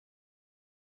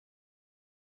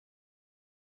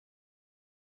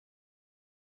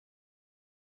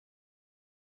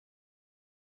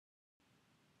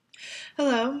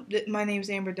Hello, my name is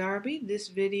Amber Darby. This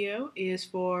video is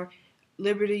for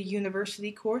Liberty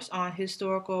University course on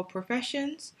historical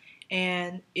professions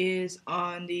and is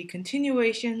on the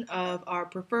continuation of our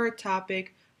preferred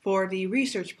topic for the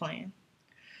research plan.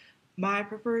 My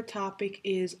preferred topic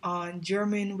is on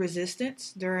German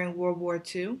resistance during World War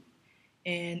II,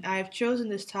 and I have chosen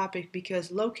this topic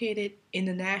because located in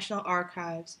the National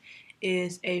Archives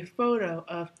is a photo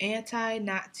of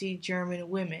anti-Nazi German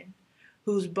women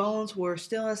whose bones were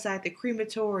still inside the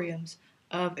crematoriums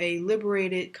of a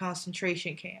liberated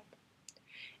concentration camp.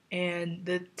 And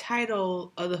the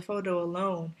title of the photo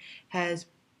alone has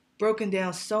broken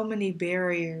down so many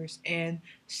barriers and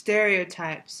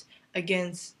stereotypes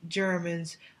against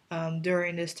Germans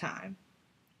during this time.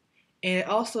 And it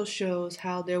also shows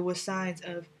how there was signs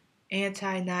of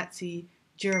anti-Nazi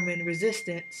German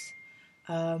resistance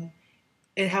um,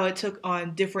 and how it took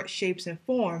on different shapes and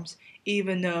forms,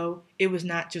 even though it was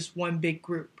not just one big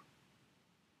group.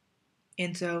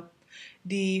 And so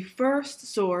the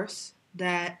first source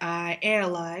that I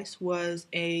analyzed was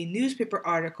a newspaper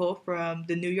article from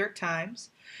the New York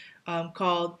Times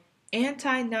called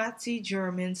Anti-Nazi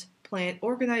Germans Plant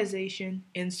Organization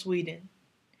in Sweden.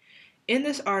 In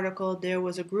this article, there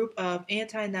was a group of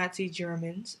anti-Nazi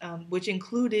Germans, which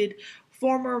included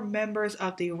former members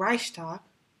of the Reichstag,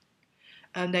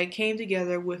 that came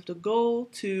together with the goal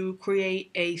to create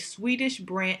a Swedish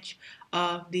branch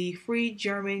of the Free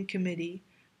German Committee.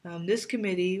 This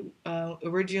committee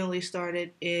originally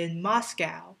started in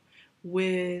Moscow,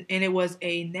 and it was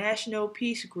a national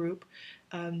peace group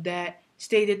that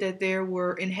stated that there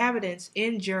were inhabitants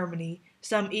in Germany,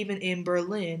 some even in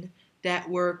Berlin, that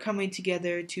were coming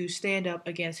together to stand up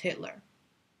against Hitler.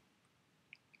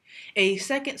 A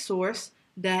second source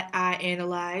that I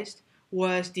analyzed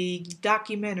was the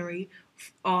documentary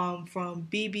from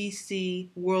BBC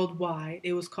Worldwide.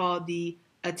 It was called The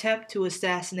Attempt to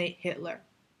Assassinate Hitler.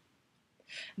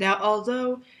 Now,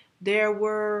 although there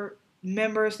were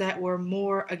members that were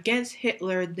more against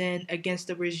Hitler than against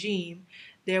the regime,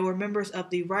 there were members of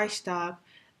the Reichstag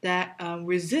that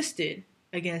resisted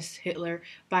against Hitler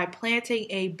by planting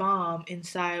a bomb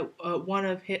inside one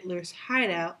of Hitler's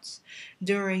hideouts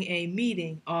during a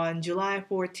meeting on July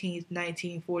 14,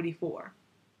 1944.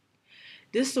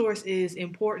 This source is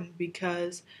important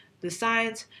because the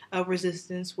signs of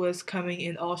resistance was coming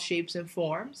in all shapes and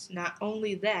forms. Not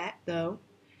only that, though,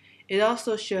 it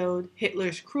also showed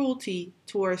Hitler's cruelty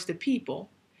towards the people,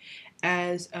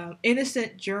 as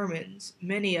innocent Germans,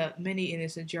 many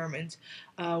innocent Germans,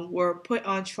 were put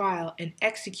on trial and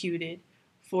executed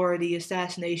for the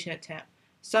assassination attempt.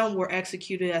 Some were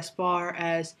executed as far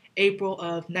as April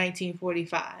of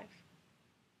 1945.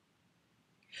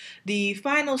 The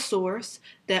final source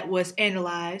that was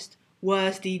analyzed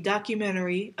was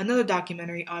another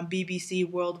documentary on BBC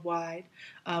Worldwide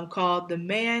called The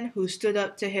Man Who Stood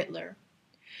Up to Hitler.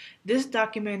 This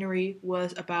documentary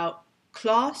was about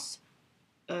Claus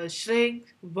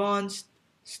Schenk von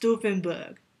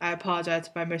Stauffenberg. I apologize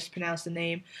if I mispronounced the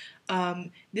name.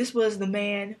 This was the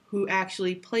man who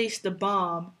actually placed the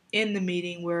bomb in the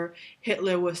meeting where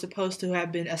Hitler was supposed to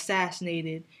have been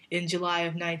assassinated in July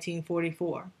of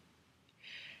 1944.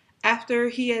 After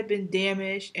he had been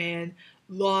damaged and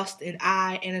lost an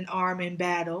eye and an arm in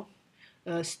battle,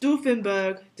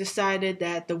 Stauffenberg decided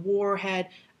that the war had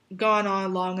gone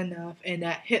on long enough and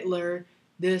that Hitler,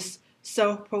 this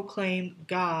self-proclaimed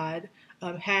God,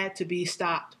 had to be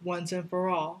stopped once and for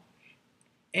all.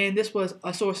 And this was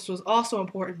a source was also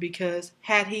important because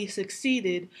had he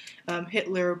succeeded,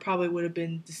 Hitler probably would have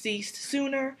been deceased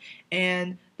sooner,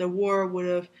 and the war would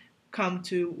have come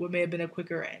to what may have been a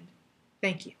quicker end.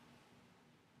 Thank you.